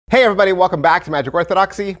Hey everybody, welcome back to Magic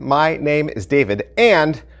Orthodoxy. My name is David,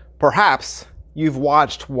 and perhaps you've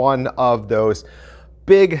watched one of those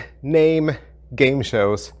big name game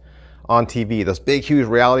shows on TV, those big, huge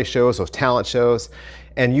reality shows, those talent shows,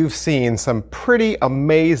 and you've seen some pretty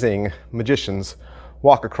amazing magicians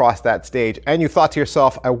walk across that stage, and you thought to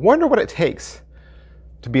yourself, I wonder what it takes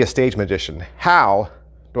to be a stage magician. How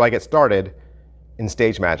do I get started in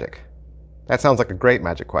stage magic? That sounds like a great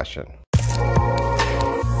magic question.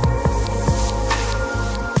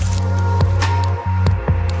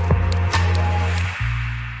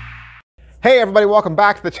 Hey everybody, welcome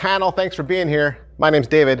back to the channel. Thanks for being here. My name's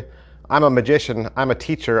David. I'm a magician, I'm a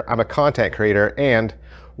teacher, I'm a content creator, and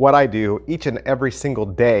what I do each and every single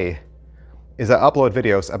day is I upload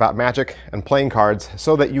videos about magic and playing cards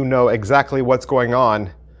so that you know exactly what's going on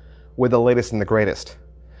with the latest and the greatest.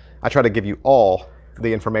 I try to give you all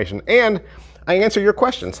the information, and I answer your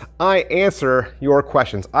questions.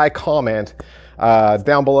 I comment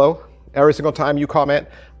down below. Every single time you comment,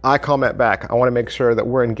 I comment back. I want to make sure that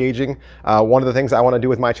we're engaging. One of the things I want to do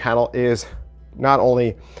with my channel is not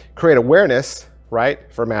only create awareness,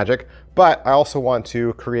 right, for magic, but I also want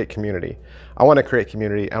to create community. I want to create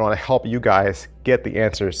community and I want to help you guys get the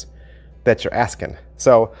answers that you're asking.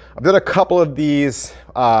 So I've done a couple of these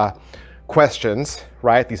questions,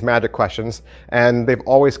 right, these magic questions, and they've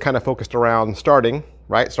always kind of focused around starting,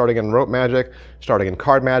 right, starting in rope magic, starting in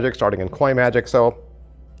card magic, starting in coin magic. So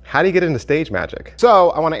how do you get into stage magic? So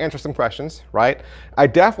I want to answer some questions, right? I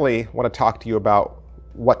definitely want to talk to you about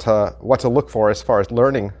what to look for as far as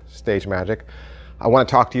learning stage magic. I want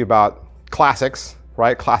to talk to you about classics,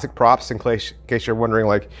 right? Classic props in case you're wondering,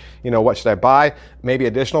 like, you know, what should I buy? Maybe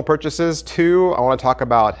additional purchases too. I want to talk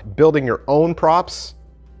about building your own props.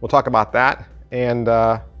 We'll talk about that. And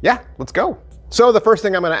yeah, let's go. So the first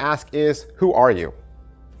thing I'm going to ask is, who are you?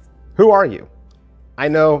 Who are you? I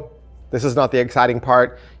know this is not the exciting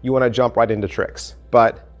part. You want to jump right into tricks,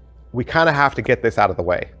 but we kind of have to get this out of the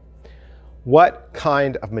way. What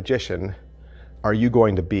kind of magician are you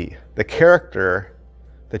going to be? The character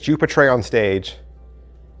that you portray on stage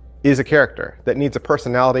is a character that needs a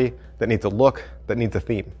personality, that needs a look, that needs a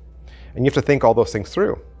theme. And you have to think all those things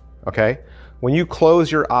through, okay? When you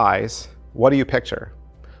close your eyes, what do you picture?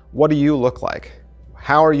 What do you look like?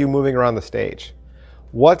 How are you moving around the stage?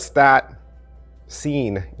 What's that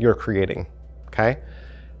scene you're creating, okay?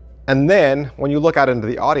 And then when you look out into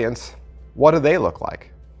the audience, what do they look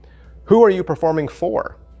like? Who are you performing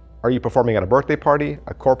for? Are you performing at a birthday party,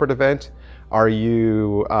 a corporate event? Are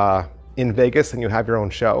you in Vegas and you have your own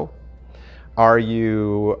show? Are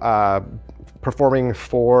you performing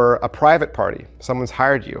for a private party? Someone's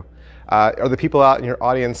hired you. Are the people out in your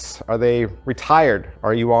audience, are they retired?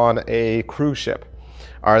 Are you on a cruise ship?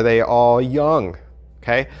 Are they all young,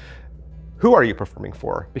 okay? Who are you performing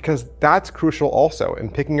for? Because that's crucial also in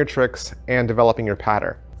picking your tricks and developing your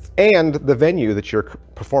pattern. And the venue that you're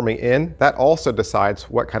performing in, that also decides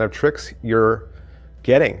what kind of tricks you're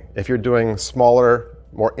getting. If you're doing smaller,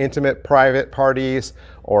 more intimate private parties,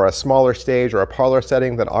 or a smaller stage or a parlor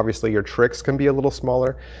setting, then obviously your tricks can be a little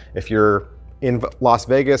smaller. If you're in Las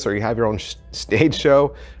Vegas or you have your own stage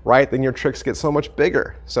show, right, then your tricks get so much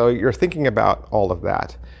bigger. So you're thinking about all of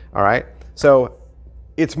that, all right? So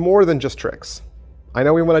it's more than just tricks. I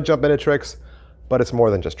know we want to jump into tricks, but it's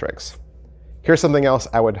more than just tricks. Here's something else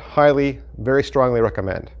I would highly, very strongly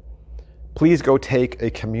recommend. Please go take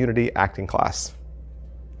a community acting class.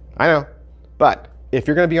 I know, but if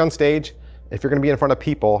you're going to be on stage, if you're going to be in front of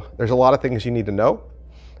people, there's a lot of things you need to know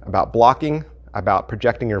about blocking, about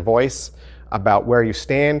projecting your voice, about where you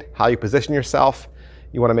stand, how you position yourself.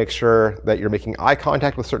 You want to make sure that you're making eye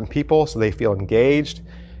contact with certain people so they feel engaged.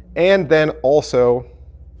 And then also,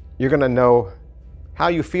 you're going to know how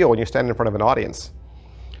you feel when you stand in front of an audience.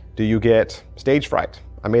 Do you get stage fright?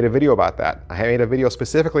 I made a video about that. I made a video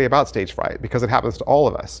specifically about stage fright because it happens to all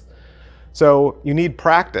of us. So you need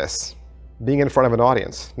practice being in front of an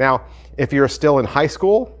audience. Now, if you're still in high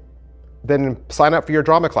school, then sign up for your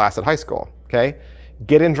drama class at high school, okay?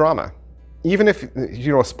 Get in drama. Even if,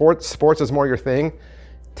 you know, sports is more your thing,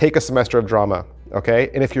 take a semester of drama,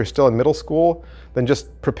 okay? And if you're still in middle school, then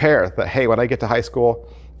just prepare that, hey, when I get to high school,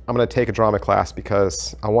 I'm going to take a drama class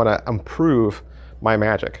because I want to improve my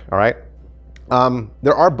magic, all right?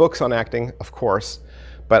 There are books on acting, of course,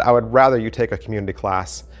 but I would rather you take a community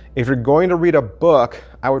class. If you're going to read a book,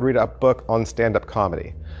 I would read a book on stand-up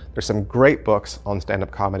comedy. There's some great books on stand-up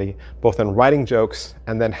comedy, both in writing jokes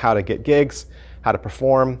and then how to get gigs, how to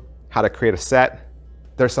perform, how to create a set.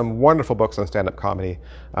 There's some wonderful books on stand-up comedy.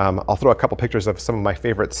 I'll throw a couple pictures of some of my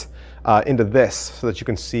favorites into this so that you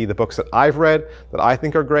can see the books that I've read that I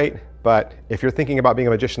think are great. But if you're thinking about being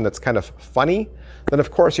a magician that's kind of funny, then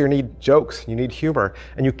of course you need jokes, you need humor,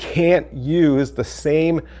 and you can't use the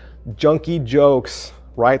same junky jokes,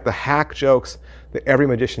 right? The hack jokes that every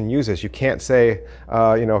magician uses. You can't say,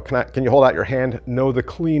 can you hold out your hand? No, the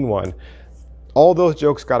clean one. All those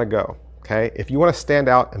jokes gotta go, okay? If you wanna stand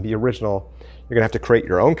out and be original, you're gonna have to create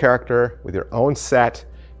your own character with your own set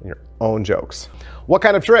and your own jokes. What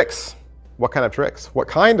kind of tricks? What kind of tricks? What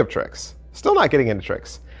kind of tricks? Still not getting into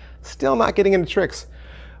tricks. Still not getting into tricks.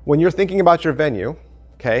 When you're thinking about your venue,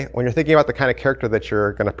 okay, when you're thinking about the kind of character that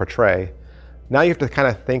you're gonna portray, now you have to kind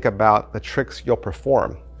of think about the tricks you'll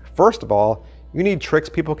perform. First of all, you need tricks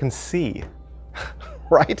people can see,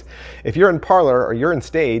 right? If you're in parlor or you're in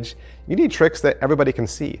stage, you need tricks that everybody can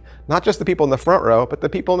see. Not just the people in the front row, but the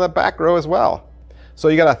people in the back row as well. So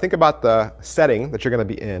you gotta think about the setting that you're gonna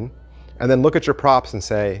be in, and then look at your props and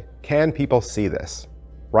say, can people see this,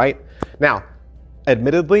 right? Now,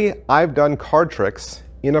 admittedly, I've done card tricks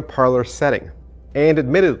in a parlor setting. And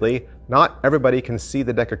admittedly, not everybody can see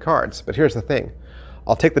the deck of cards. But here's the thing.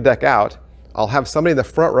 I'll take the deck out, I'll have somebody in the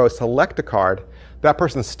front row select a card, that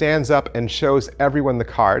person stands up and shows everyone the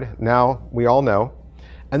card. Now, we all know.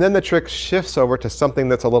 And then the trick shifts over to something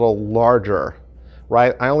that's a little larger,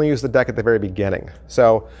 right? I only use the deck at the very beginning.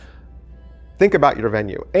 So think about your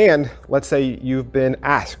venue. And let's say you've been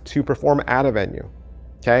asked to perform at a venue,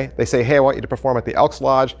 okay? They say, hey, I want you to perform at the Elks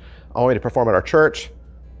Lodge. I want you to perform at our church.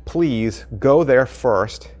 Please go there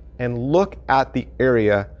first and look at the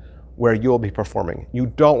area where you'll be performing. You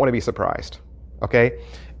don't want to be surprised, okay?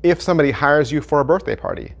 If somebody hires you for a birthday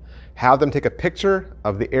party, have them take a picture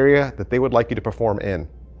of the area that they would like you to perform in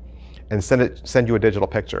and send you a digital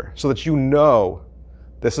picture so that you know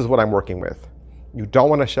this is what I'm working with. You don't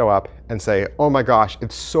want to show up and say, oh my gosh,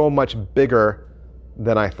 it's so much bigger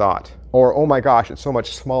than I thought. Or, oh my gosh, it's so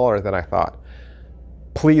much smaller than I thought.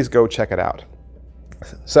 Please go check it out.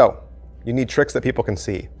 So, you need tricks that people can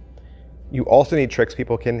see. You also need tricks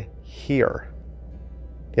people can hear.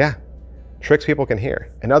 Yeah, tricks people can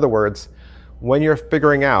hear. In other words, when you're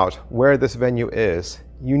figuring out where this venue is,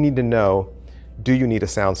 you need to know, do you need a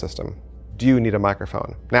sound system? Do you need a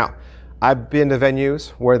microphone? Now, I've been to venues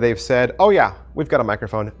where they've said, oh yeah, we've got a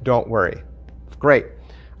microphone, don't worry. Great.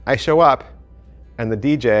 I show up and the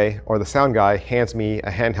DJ or the sound guy hands me a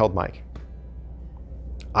handheld mic.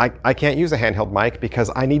 I can't use a handheld mic because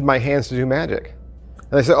I need my hands to do magic.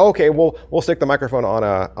 And they say, okay, we'll stick the microphone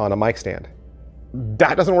on a mic stand.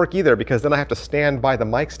 That doesn't work either because then I have to stand by the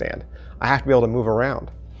mic stand. I have to be able to move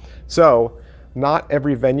around. So not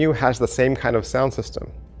every venue has the same kind of sound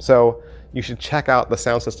system. So you should check out the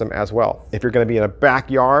sound system as well. If you're gonna be in a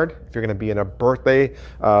backyard, if you're gonna be in a birthday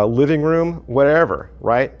living room, whatever,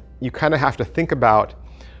 right? You kind of have to think about,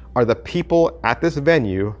 are the people at this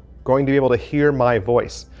venue going to be able to hear my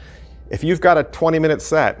voice? If you've got a 20-minute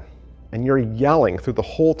set and you're yelling through the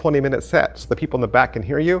whole 20-minute set so the people in the back can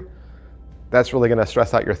hear you, that's really gonna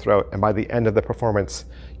stress out your throat. And by the end of the performance,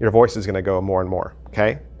 your voice is gonna go more and more,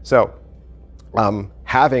 okay? So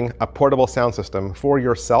having a portable sound system for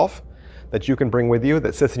yourself that you can bring with you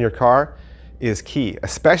that sits in your car is key,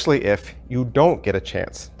 especially if you don't get a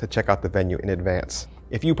chance to check out the venue in advance.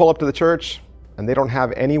 If you pull up to the church and they don't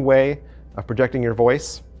have any way of projecting your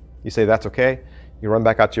voice, you say that's okay. You run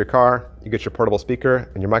back out to your car, you get your portable speaker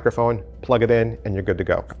and your microphone, plug it in, and you're good to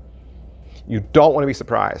go. You don't want to be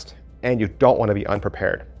surprised, and you don't want to be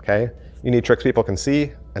unprepared, okay? You need tricks people can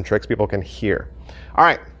see and tricks people can hear. All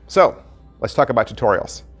right, so let's talk about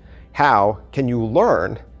tutorials. How can you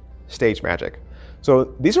learn stage magic?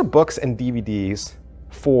 So these are books and DVDs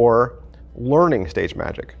for learning stage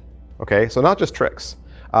magic, okay? So not just tricks.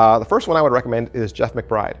 The first one I would recommend is Jeff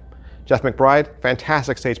McBride. Jeff McBride,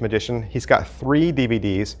 fantastic stage magician. He's got 3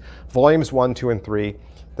 DVDs, volumes 1, 2, and 3.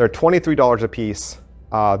 They're $23 a piece.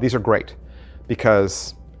 These are great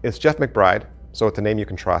because it's Jeff McBride, so it's a name you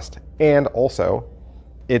can trust. And also,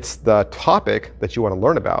 it's the topic that you want to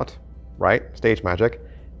learn about, right? Stage magic.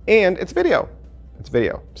 And it's video. It's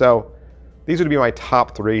video. So these would be my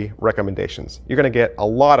top 3 recommendations. You're going to get a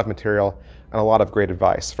lot of material and a lot of great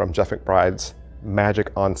advice from Jeff McBride's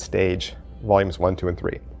Magic on Stage, volumes 1, 2, and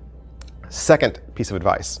 3. Second piece of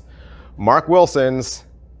advice, Mark Wilson's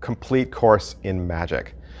Complete Course in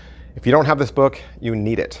Magic. If you don't have this book, you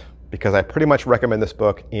need it because I pretty much recommend this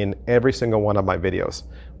book in every single one of my videos,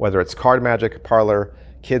 whether it's card magic, parlor,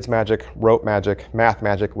 kids magic, rope magic, math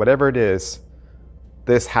magic, whatever it is.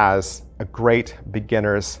 This has a great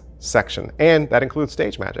beginner's section, and that includes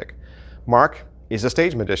stage magic. Mark is a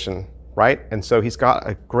stage magician right? And so he's got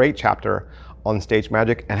a great chapter on stage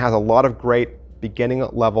magic and has a lot of great beginning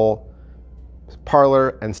level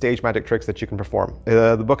parlor and stage magic tricks that you can perform.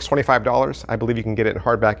 The book's $25. I believe you can get it in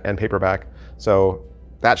hardback and paperback. So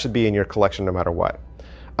that should be in your collection no matter what.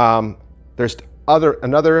 There's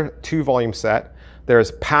another 2-volume set.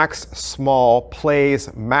 There's Pax Small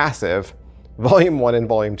Plays Massive, Volume 1 and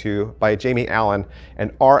Volume 2 by Jamie Allen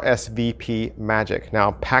and RSVP Magic.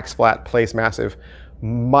 Now, Pax Flat Plays Massive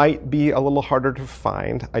might be a little harder to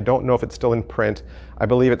find. I don't know if it's still in print. I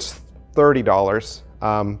believe it's $30,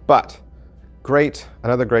 but great,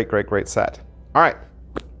 another great set. All right,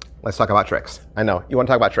 let's talk about tricks. I know, you want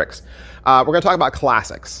to talk about tricks. We're going to talk about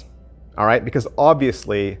classics, all right? Because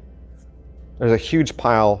obviously, there's a huge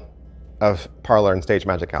pile of parlor and stage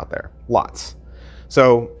magic out there, lots.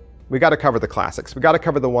 So we got to cover the classics. We got to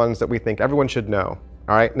cover the ones that we think everyone should know,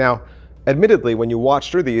 all right? Now, admittedly, when you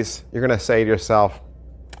watch through these, you're going to say to yourself,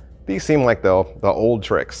 these seem like the old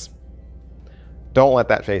tricks. Don't let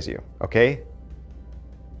that faze you, okay?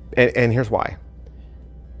 And here's why.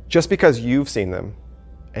 Just because you've seen them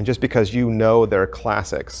and just because you know they're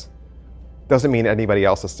classics doesn't mean anybody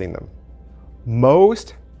else has seen them.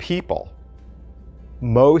 Most people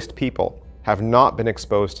have not been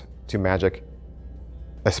exposed to magic,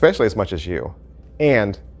 especially as much as you.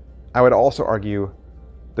 And I would also argue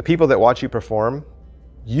the people that watch you perform,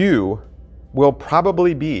 you will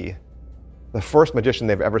probably be the first magician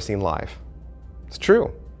they've ever seen live. It's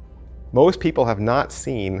true. Most people have not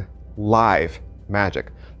seen live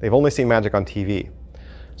magic. They've only seen magic on TV.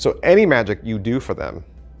 So any magic you do for them,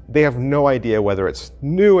 they have no idea whether it's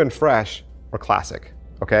new and fresh or classic,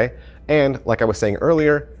 okay? And like I was saying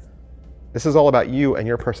earlier, this is all about you and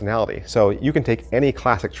your personality. So you can take any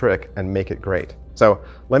classic trick and make it great. So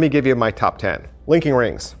let me give you my top 10. Linking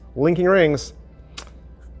rings. Linking rings,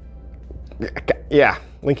 yeah,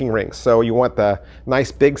 linking rings. So you want the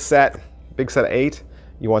nice big set of 8.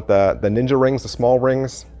 You want the ninja rings, the small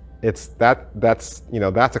rings. That's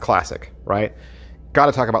a classic, right? Got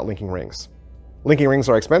to talk about linking rings. Linking rings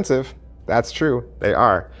are expensive. That's true, they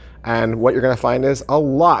are. And what you're going to find is a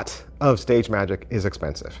lot of stage magic is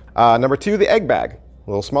expensive. Number 2, the egg bag, a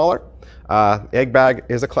little smaller. Egg bag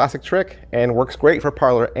is a classic trick and works great for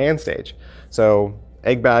parlor and stage. So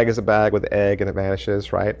egg bag is a bag with egg and it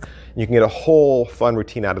vanishes, right? You can get a whole fun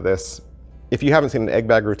routine out of this. If you haven't seen an egg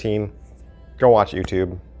bag routine, go watch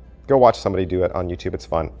YouTube. Go watch somebody do it on YouTube. It's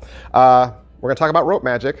fun. We're going to talk about rope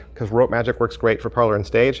magic because rope magic works great for parlor and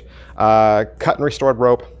stage. Cut and restored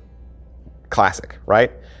rope, classic,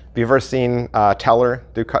 right? If you've ever seen Teller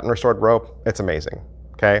do cut and restored rope, it's amazing,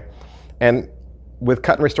 okay? And with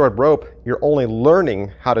cut and restored rope, you're only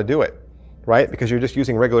learning how to do it, right? Because you're just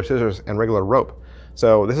using regular scissors and regular rope.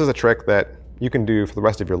 So this is a trick that you can do for the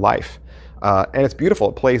rest of your life. And it's beautiful,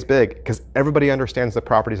 it plays big, because everybody understands the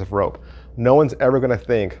properties of rope. No one's ever gonna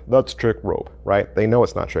think, that's trick rope, right? They know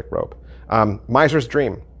it's not trick rope. Miser's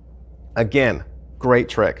Dream, again, great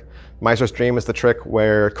trick. Miser's Dream is the trick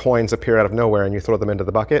where coins appear out of nowhere and you throw them into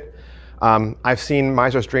the bucket. I've seen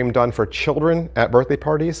Miser's Dream done for children at birthday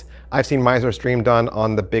parties. I've seen Miser's Dream done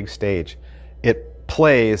on the big stage. It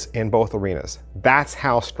plays in both arenas. That's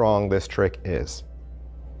how strong this trick is.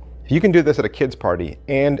 If you can do this at a kid's party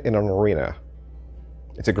and in an arena,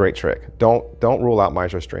 it's a great trick. Don't rule out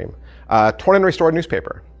Miser's Dream. Torn and restored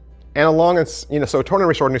newspaper. And along it's, so torn and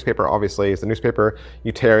restored newspaper obviously is the newspaper,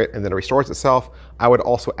 you tear it and then it restores itself. I would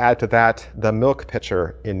also add to that the milk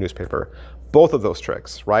pitcher in newspaper. Both of those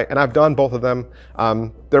tricks, right? And I've done both of them.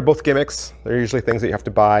 They're both gimmicks. They're usually things that you have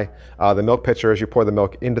to buy. The milk pitcher is you pour the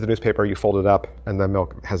milk into the newspaper, you fold it up, and the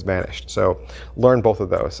milk has vanished. So learn both of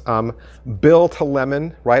those. Bill to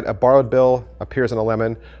lemon, right? A borrowed bill appears in a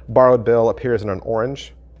lemon. Borrowed bill appears in an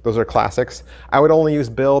orange. Those are classics. I would only use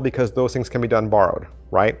bill because those things can be done borrowed,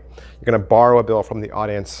 right? You're gonna borrow a bill from the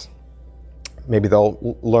audience. Maybe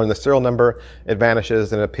they'll learn the serial number, it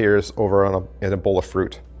vanishes and it appears over in a bowl of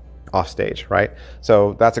fruit off stage, right?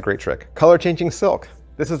 So that's a great trick. Color changing silk.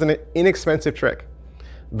 This is an inexpensive trick.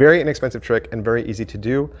 Very inexpensive trick and very easy to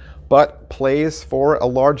do, but plays for a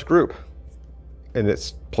large group. And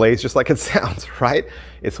it plays just like it sounds, right?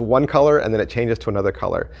 It's one color and then it changes to another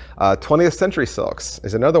color. 20th century silks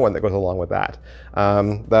is another one that goes along with that.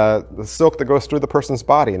 The silk that goes through the person's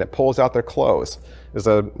body and it pulls out their clothes is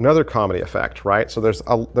another comedy effect, right? So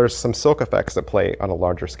there's some silk effects that play on a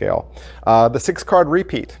larger scale. The 6-card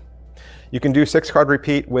repeat. You can do 6-card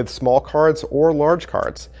repeat with small cards or large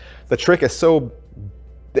cards. The trick is so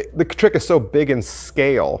big in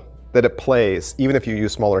scale that it plays even if you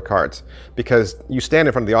use smaller cards, because you stand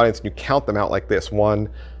in front of the audience and you count them out like this: 1,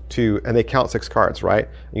 and they count 6 cards, right?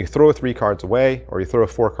 And you throw 3 cards away, or you throw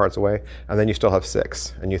 4 cards away, and then you still have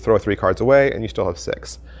 6. And you throw 3 cards away, and you still have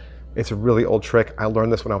 6. It's a really old trick. I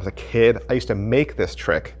learned this when I was a kid. I used to make this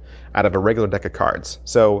trick out of a regular deck of cards.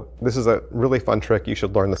 So this is a really fun trick. You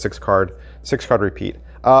should learn the 6 card repeat.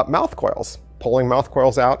 Mouth coils, pulling mouth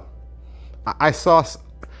coils out. I saw,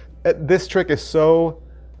 this trick is so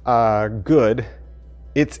good.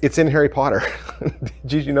 It's in Harry Potter.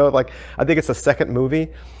 Did you know, like, I think it's the second movie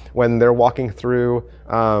when they're walking through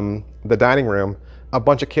the dining room, a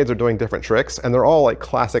bunch of kids are doing different tricks, and they're all like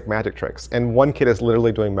classic magic tricks. And one kid is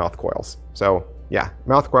literally doing mouth coils. So yeah,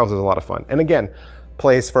 mouth coils is a lot of fun. And again,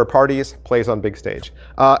 plays for parties, plays on big stage.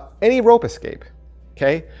 Any rope escape,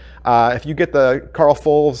 okay? If you get the Carl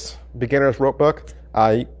Fulves Beginner's Rope Book,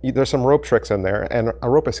 there's some rope tricks in there and a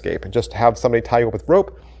rope escape. And just have somebody tie you up with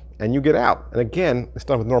rope and you get out. And again, it's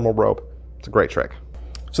done with normal rope. It's a great trick.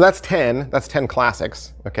 So that's 10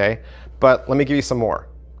 classics, okay? But let me give you some more,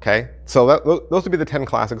 okay? So those would be the 10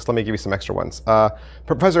 classics. Let me give you some extra ones.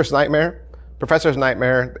 Professor's Nightmare. Professor's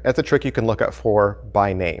Nightmare, that's a trick you can look up for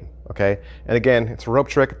by name, okay? And again, it's a rope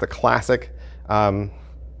trick, it's a classic,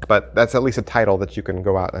 but that's at least a title that you can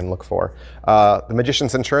go out and look for. The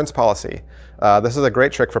Magician's Insurance Policy. This is a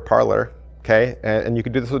great trick for parlor, okay? And you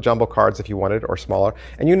could do this with jumbo cards if you wanted, or smaller.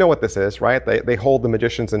 And you know what this is, right? They hold the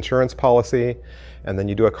Magician's Insurance Policy, and then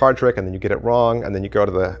you do a card trick, and then you get it wrong, and then you go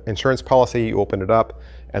to the insurance policy, you open it up,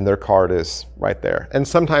 and their card is right there. And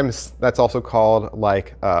sometimes that's also called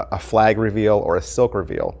like a flag reveal or a silk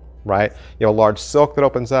reveal, right? You have a large silk that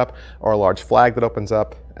opens up, or a large flag that opens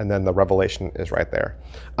up, and then the revelation is right there.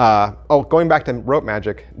 Going back to rope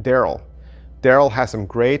magic, Daryl. Daryl has some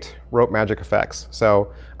great rope magic effects.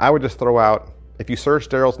 So I would just throw out, if you search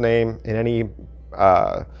Daryl's name in any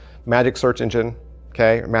magic search engine,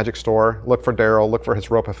 okay, or magic store, look for Daryl, look for his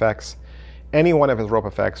rope effects. Any one of his rope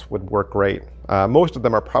effects would work great. Most of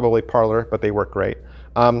them are probably parlor, but they work great.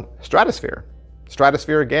 Stratosphere.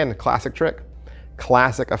 Stratosphere, again, classic trick.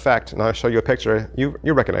 Classic effect. And I'll show you a picture. You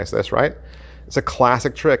recognize this, right? It's a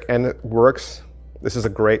classic trick, and it works. This is a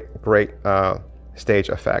great stage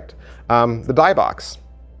effect. The die box.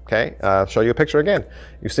 Okay, I'll show you a picture again.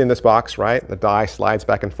 You've seen this box, right? The die slides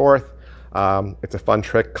back and forth. It's a fun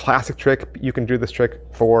trick, classic trick. You can do this trick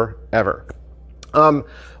forever.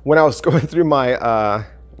 When I was going through my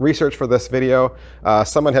research for this video,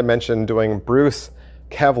 someone had mentioned doing Bruce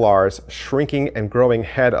Kevlar's shrinking and growing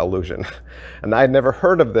head illusion. And I'd never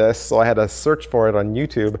heard of this, so I had to search for it on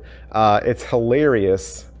YouTube. It's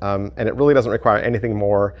hilarious, and it really doesn't require anything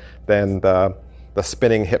more than the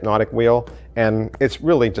spinning hypnotic wheel. And it's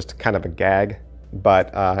really just kind of a gag,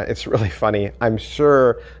 but it's really funny. I'm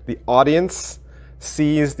sure the audience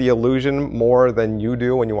sees the illusion more than you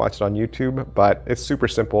do when you watch it on YouTube, but it's super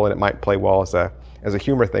simple and it might play well as a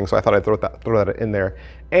humor thing, so I thought I'd throw that in there.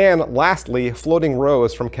 And lastly, floating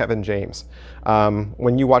rose from Kevin James.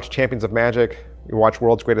 When you watch Champions of Magic, you watch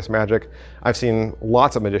World's Greatest Magic, I've seen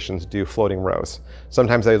lots of magicians do floating rose.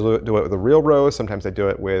 Sometimes they do it with a real rose, sometimes they do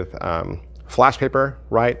it with flash paper,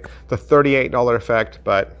 right? It's a $38 effect,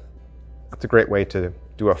 but it's a great way to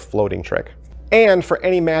do a floating trick. And for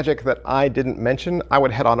any magic that I didn't mention, I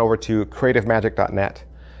would head on over to creativemagic.net.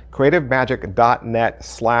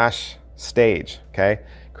 creativemagic.net/stage, okay?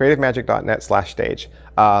 creativemagic.net/stage.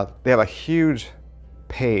 They have a huge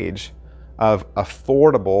page of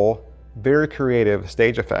affordable, very creative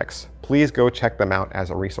stage effects. Please go check them out as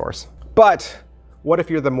a resource. But what if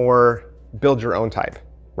you're the more build your own type,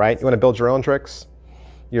 right? You want to build your own tricks.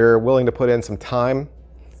 You're willing to put in some time.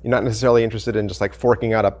 You're not necessarily interested in just like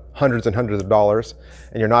forking out hundreds and hundreds of dollars,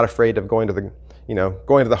 and you're not afraid of going to the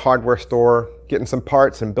hardware store, getting some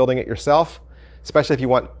parts and building it yourself, especially if you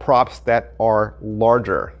want props that are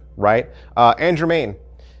larger, right? Andrew Mayne.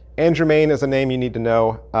 Andrew Mayne is a name you need to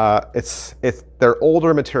know. It's their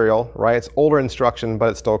older material, right? It's older instruction, but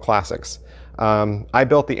it's still classics. I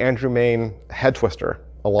built the Andrew Mayne head twister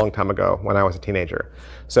a long time ago when I was a teenager.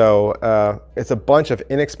 So it's a bunch of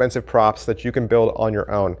inexpensive props that you can build on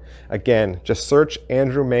your own. Again, just search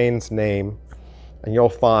Andrew Mayne's name and you'll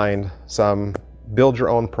find some build your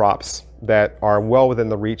own props that are well within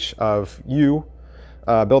the reach of you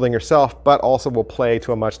building yourself, but also will play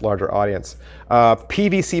to a much larger audience.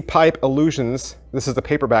 PVC Pipe Illusions, this is the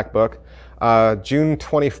paperback book. June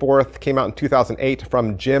 24th, came out in 2008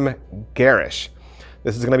 from Jim Garish.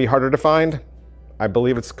 This is gonna be harder to find. I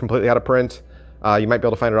believe it's completely out of print. You might be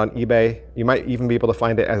able to find it on eBay. You might even be able to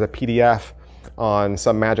find it as a PDF on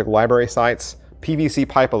some magic library sites. PVC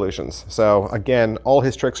Pipe Illusions. So again, all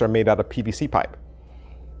his tricks are made out of PVC pipe.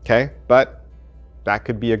 Okay, but that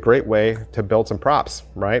could be a great way to build some props,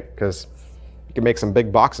 right? Because You can make some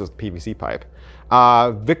big boxes with PVC pipe.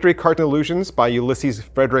 Victory Cartoon Illusions by Ulysses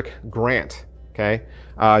Frederick Grant. Okay,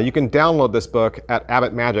 you can download this book at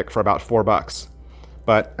Abbott Magic for about $4.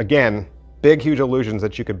 But again, big, huge illusions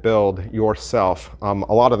that you could build yourself. A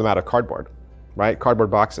lot of them out of cardboard, right? Cardboard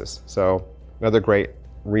boxes. So another great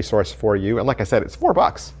resource for you. And like I said, it's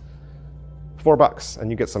 $4. $4, and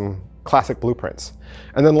you get some classic blueprints.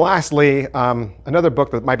 And then lastly, another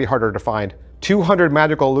book that might be harder to find, 200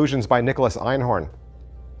 Magical Illusions by Nicholas Einhorn.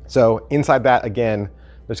 So inside that, again,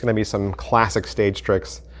 there's going to be some classic stage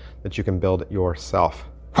tricks that you can build yourself.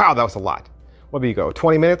 Wow, that was a lot. What do you go,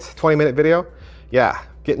 20 minutes, 20-minute video? Yeah,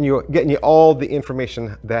 getting you all the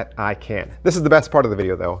information that I can. This is the best part of the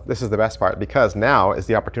video though. This is the best part because now is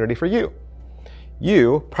the opportunity for you.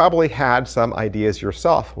 You probably had some ideas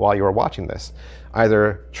yourself while you were watching this.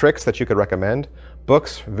 Either tricks that you could recommend,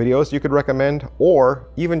 books, videos you could recommend, or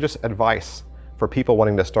even just advice for people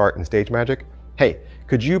wanting to start in stage magic. Hey,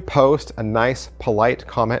 could you post a nice, polite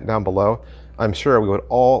comment down below? I'm sure we would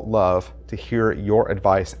all love to hear your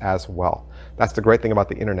advice as well. That's the great thing about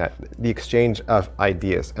the internet, the exchange of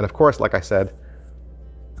ideas. And of course, like I said,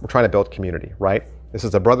 we're trying to build community, right? This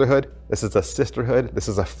is a brotherhood, this is a sisterhood, this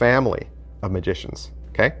is a family of magicians,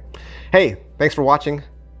 okay? Hey, thanks for watching.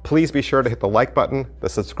 Please be sure to hit the like button, the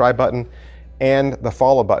subscribe button, and the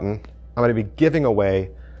follow button. I'm gonna be giving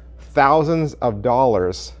away thousands of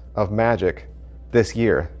dollars of magic this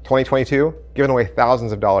year. 2022, giving away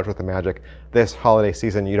thousands of dollars worth of magic this holiday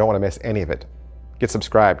season. You don't wanna miss any of it. Get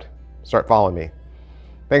subscribed, start following me.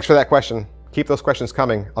 Thanks for that question. Keep those questions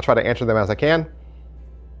coming. I'll try to answer them as I can.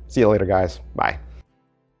 See you later, guys. Bye.